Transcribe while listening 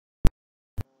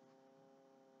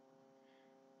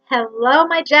Hello,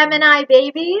 my Gemini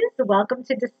babies. Welcome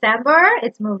to December.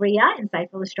 It's Maria,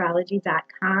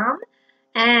 insightfulastrology.com.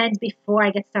 And before I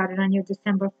get started on your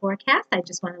December forecast, I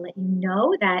just want to let you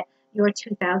know that your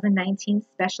 2019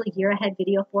 special year ahead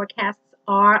video forecasts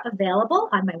are available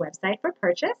on my website for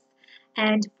purchase.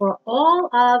 And for all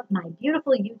of my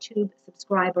beautiful YouTube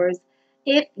subscribers,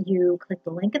 if you click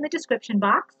the link in the description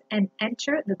box and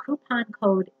enter the coupon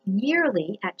code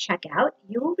YEARLY at checkout,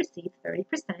 you will receive 30%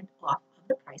 off of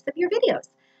the price of your videos.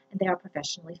 And they are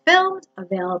professionally filmed,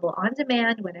 available on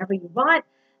demand whenever you want.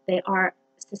 They are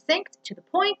succinct, to the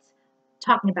point,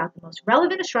 talking about the most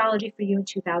relevant astrology for you in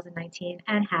 2019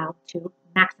 and how to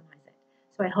maximize it.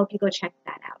 So I hope you go check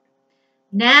that out.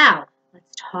 Now,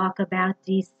 let's talk about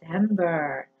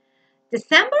December.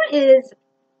 December is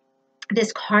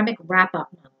this karmic wrap-up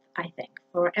month, I think,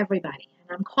 for everybody.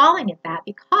 And I'm calling it that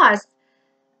because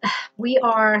we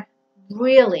are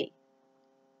really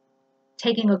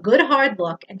taking a good hard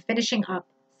look and finishing up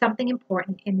something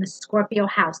important in the Scorpio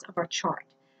house of our chart.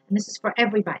 And this is for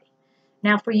everybody.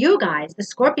 Now, for you guys, the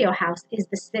Scorpio house is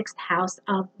the 6th house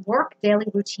of work, daily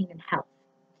routine, and health.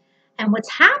 And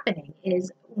what's happening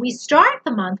is we start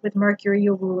the month with Mercury,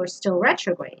 your ruler, still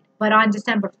retrograde. But on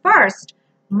December 1st,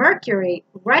 Mercury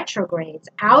retrogrades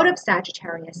out of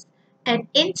Sagittarius and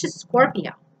into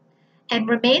Scorpio and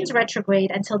remains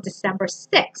retrograde until December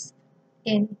 6th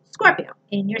in Scorpio,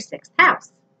 in your 6th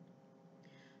house.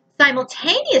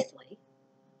 Simultaneously,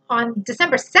 on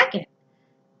December 2nd,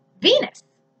 Venus,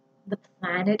 the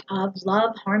planet of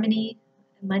love, harmony,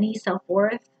 money,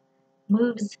 self-worth,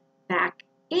 moves back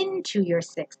into your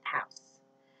 6th house.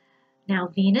 Now,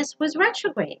 Venus was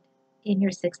retrograde in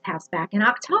your 6th house back in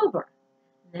October,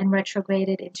 then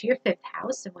retrograded into your 5th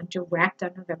house and went direct on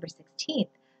November 16th.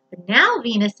 But now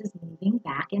Venus is moving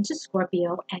back into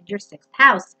Scorpio and your 6th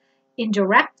house in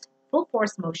direct full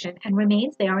force motion and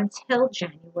remains there until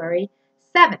January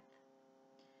 7th.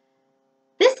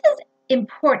 This is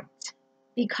important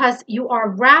because you are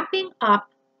wrapping up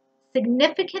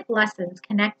significant lessons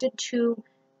connected to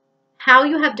how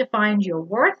you have defined your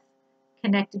worth,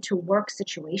 connected to work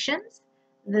situations,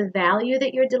 the value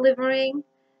that you're delivering,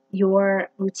 your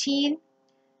routine,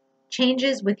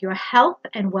 changes with your health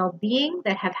and well-being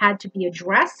that have had to be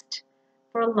addressed.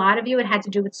 For a lot of you, it had to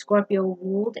do with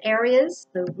Scorpio-ruled areas,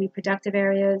 the reproductive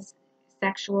areas,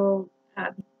 sexual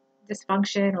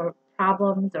dysfunction or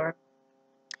problems, or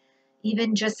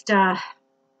even just,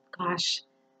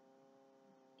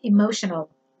 emotional,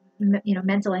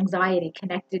 mental anxiety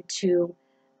connected to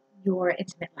your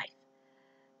intimate life.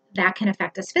 That can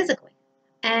affect us physically.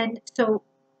 And so,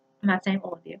 I'm not saying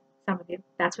all of you, some of you,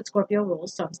 that's what Scorpio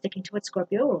rules, so I'm sticking to what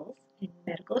Scorpio rules in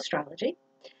medical astrology.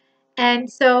 And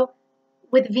so,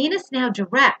 with Venus now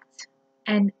direct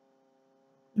and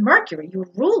Mercury, your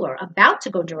ruler, about to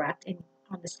go direct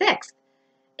on the 6th,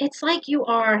 it's like you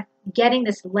are getting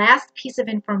this last piece of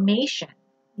information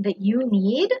that you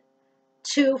need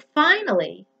to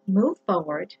finally move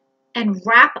forward and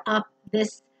wrap up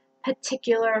this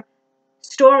particular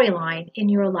storyline in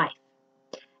your life.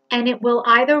 And it will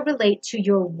either relate to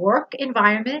your work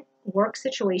environment, work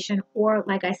situation, or,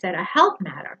 like I said, a health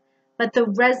matter. But the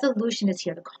resolution is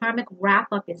here. The karmic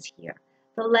wrap-up is here.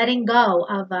 The letting go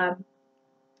of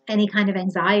any kind of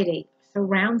anxiety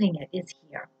surrounding it is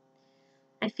here.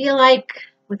 I feel like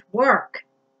with work,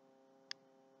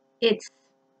 it's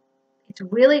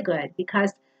really good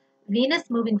because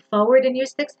Venus moving forward in your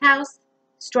 6th house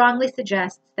strongly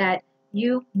suggests that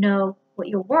you know what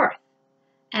you're worth.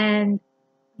 And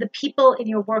the people in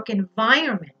your work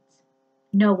environment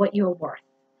know what you're worth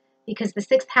because the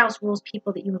 6th house rules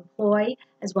people that you employ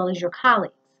as well as your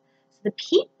colleagues. So the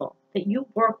people that you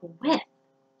work with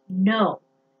know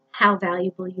how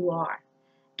valuable you are.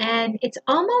 And it's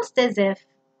almost as if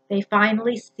they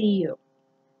finally see you.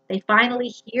 They finally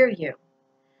hear you.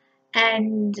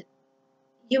 And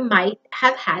you might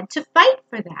have had to fight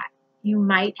for that. You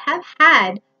might have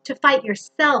had to fight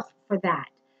yourself for that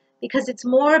because it's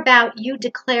more about you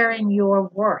declaring your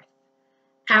worth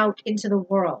out into the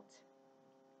world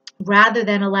rather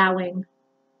than allowing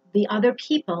the other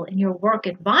people in your work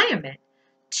environment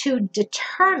to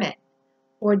determine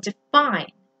or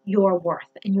define your worth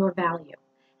and your value.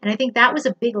 And I think that was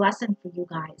a big lesson for you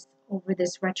guys over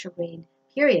this retrograde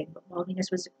period while Venus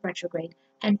was retrograde,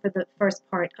 and for the first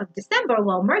part of December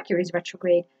while Mercury's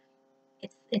retrograde.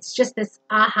 It's just this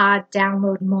aha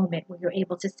download moment where you're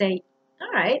able to say,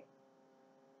 all right,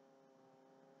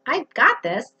 I got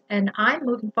this and I'm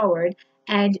moving forward,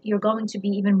 and you're going to be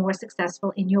even more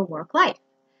successful in your work life.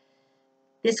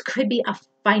 This could be a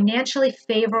financially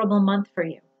favorable month for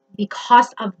you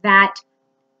because of that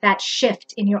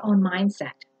shift in your own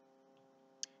mindset.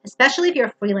 especially if you're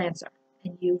a freelancer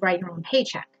and you write your own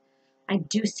paycheck. I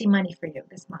do see money for you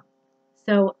this month.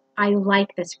 So I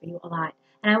like this for you a lot.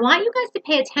 And I want you guys to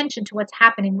pay attention to what's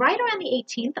happening right around the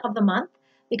 18th of the month,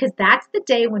 because that's the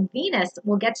day when Venus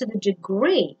will get to the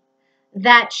degree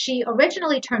that she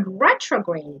originally turned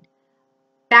retrograde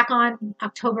back on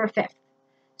October 5th.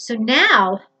 So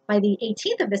now, by the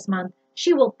 18th of this month,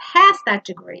 she will pass that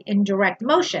degree in direct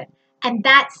motion. And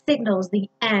that signals the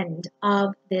end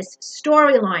of this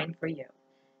storyline for you.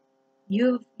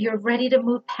 You're ready to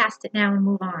move past it now and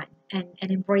move on and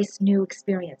embrace new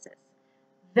experiences.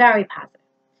 Very positive.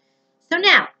 So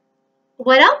now,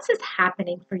 what else is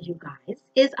happening for you guys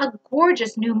is a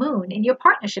gorgeous new moon in your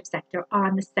partnership sector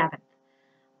on the 7th.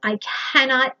 I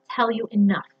cannot tell you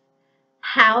enough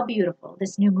how beautiful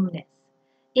this new moon is.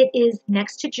 It is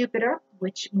next to Jupiter,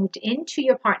 which moved into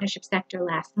your partnership sector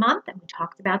last month, and we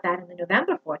talked about that in the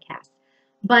November forecast.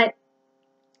 But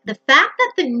the fact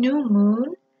that the new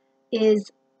moon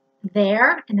is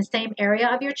there in the same area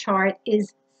of your chart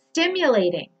is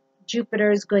stimulating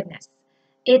Jupiter's goodness.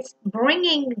 It's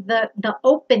bringing the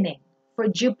opening for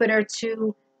Jupiter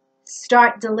to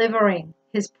start delivering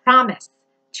his promise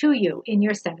to you in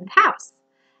your 7th house.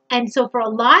 And so for a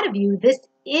lot of you, this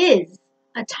is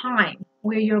a time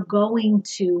where you're going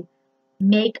to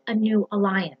make a new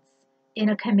alliance in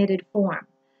a committed form,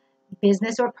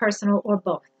 business or personal or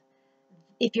both.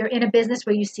 If you're in a business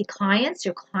where you see clients,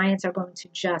 your clients are going to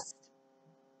just,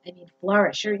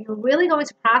 flourish. You're really going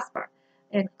to prosper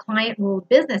in client-ruled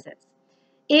businesses.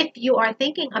 If you are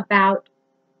thinking about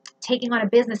taking on a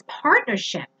business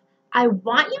partnership, I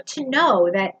want you to know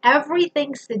that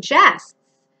everything suggests,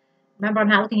 remember I'm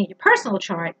not looking at your personal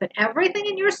chart, but everything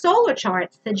in your solar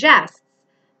chart suggests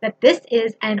that this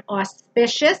is an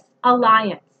auspicious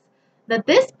alliance, that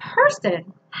this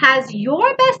person has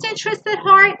your best interests at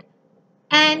heart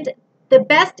and the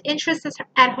best interests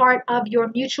at heart of your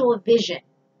mutual vision,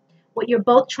 what you're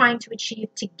both trying to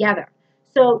achieve together.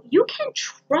 So you can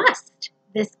trust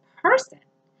this person.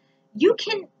 You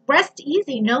can rest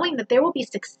easy knowing that there will be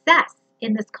success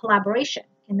in this collaboration,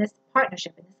 in this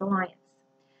partnership, in this alliance.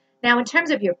 Now, in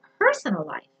terms of your personal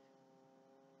life,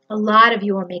 a lot of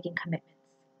you are making commitments.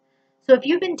 So if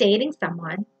you've been dating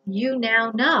someone, you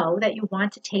now know that you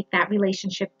want to take that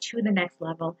relationship to the next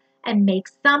level and make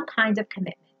some kind of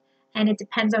commitment. And it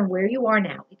depends on where you are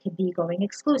now. It could be going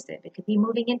exclusive. It could be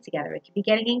moving in together. It could be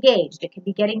getting engaged. It could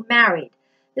be getting married.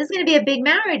 This is going to be a big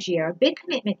marriage year, a big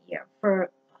commitment year for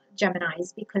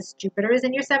Geminis, because Jupiter is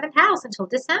in your 7th house until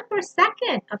December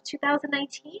 2nd of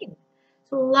 2019.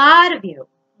 So a lot of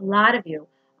you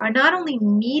are not only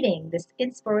meeting this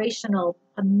inspirational,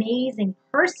 amazing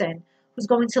person who's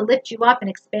going to lift you up and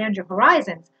expand your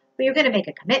horizons, but you're going to make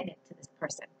a commitment to this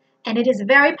person. And it is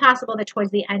very possible that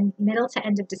towards the middle to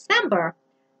end of December,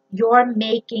 you're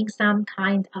making some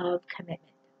kind of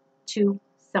commitment to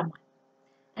someone.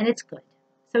 And it's good.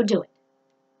 So do it.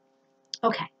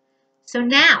 Okay. So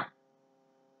now,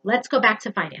 let's go back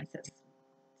to finances. Just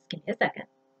give me a second.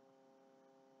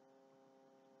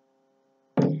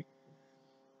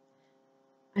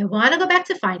 I want to go back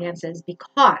to finances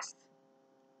because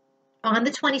on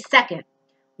the 22nd,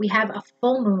 we have a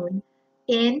full moon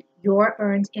in your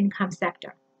earned income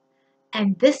sector.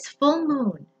 And this full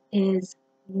moon is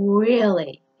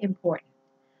really important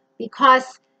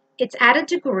because it's at a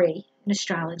degree in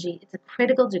astrology. It's a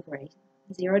critical degree,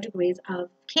 0 degrees of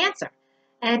Cancer.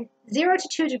 And 0 to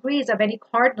 2 degrees of any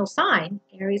cardinal sign,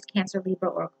 Aries, Cancer,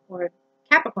 Libra, or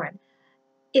Capricorn,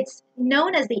 it's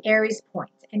known as the Aries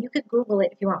point. And you could Google it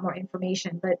if you want more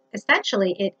information, but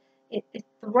essentially it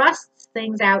thrusts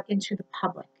things out into the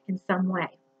public in some way.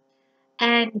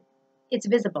 And it's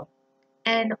visible.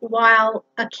 And while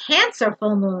a Cancer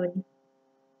full moon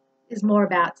is more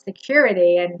about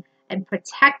security and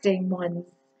protecting one's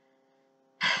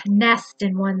nest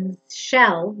and one's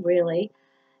shell, really,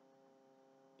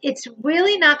 it's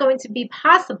really not going to be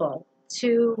possible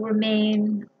to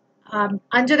remain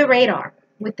under the radar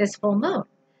with this full moon.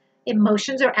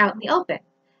 Emotions are out in the open.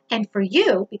 And for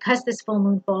you, because this full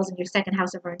moon falls in your 2nd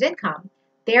house of earned income,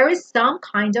 there is some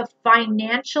kind of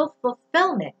financial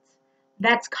fulfillment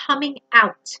that's coming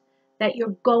out that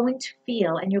you're going to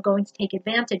feel and you're going to take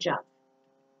advantage of.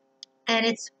 And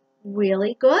it's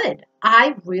really good.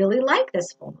 I really like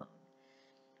this full moon.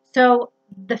 So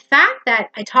the fact that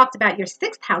I talked about your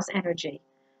 6th house energy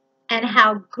and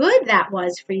how good that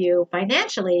was for you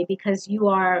financially, because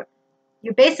you're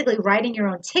basically writing your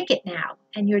own ticket now,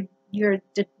 and you're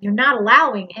not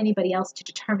allowing anybody else to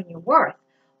determine your worth.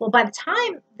 Well, by the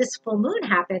time this full moon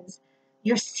happens,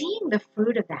 you're seeing the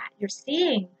fruit of that. You're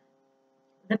seeing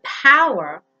the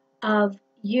power of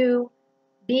you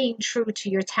being true to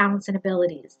your talents and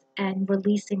abilities and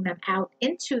releasing them out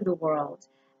into the world,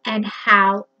 and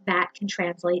how that can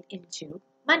translate into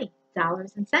money,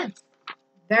 dollars and cents.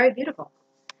 Very beautiful.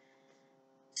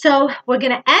 So we're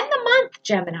going to end the month,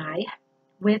 Gemini,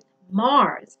 with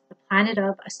Mars, the planet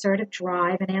of assertive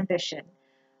drive and ambition,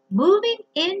 moving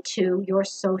into your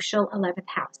social 11th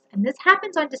house. And this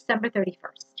happens on December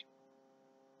 31st.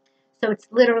 So it's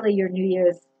literally your New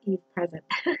Year's Eve present.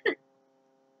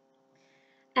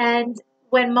 And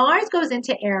when Mars goes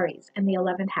into Aries in the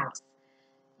 11th house,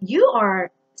 you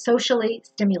are socially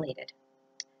stimulated.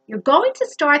 You're going to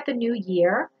start the new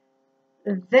year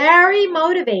very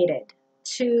motivated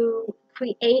to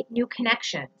create new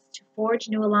connections, to forge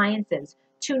new alliances,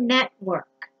 to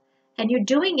network. And you're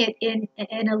doing it in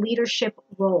a leadership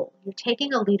role. You're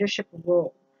taking a leadership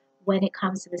role when it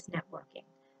comes to this networking.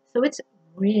 So it's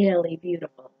really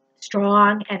beautiful,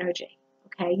 strong energy.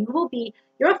 Okay,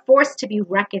 you're a force to be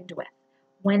reckoned with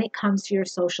when it comes to your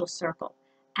social circle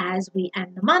as we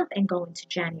end the month and go into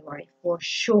January for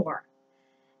sure.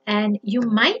 And you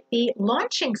might be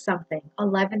launching something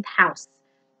 11th house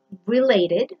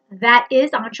related that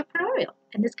is entrepreneurial.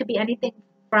 And this could be anything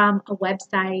from a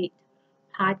website,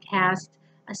 podcast,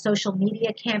 a social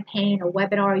media campaign, a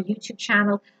webinar, a YouTube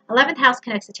channel. 11th house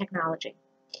connects to technology.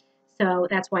 So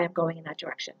that's why I'm going in that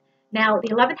direction. Now, the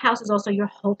 11th house is also your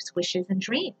hopes, wishes, and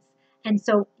dreams. And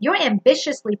so you're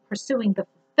ambitiously pursuing the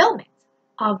fulfillment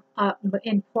of an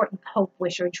important hope,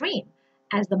 wish, or dream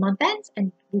as the month ends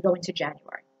and we go into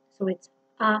January. So it's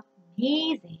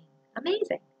amazing,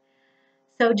 amazing.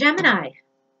 So Gemini,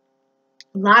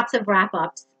 lots of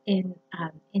wrap-ups in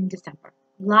December.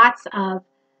 Lots of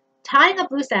tying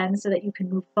up loose ends so that you can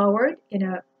move forward in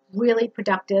a really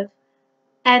productive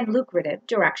and lucrative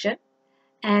direction.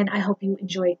 And I hope you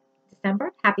enjoyed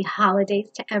December. Happy holidays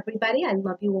to everybody. I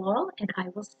love you all, and I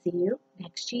will see you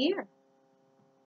next year.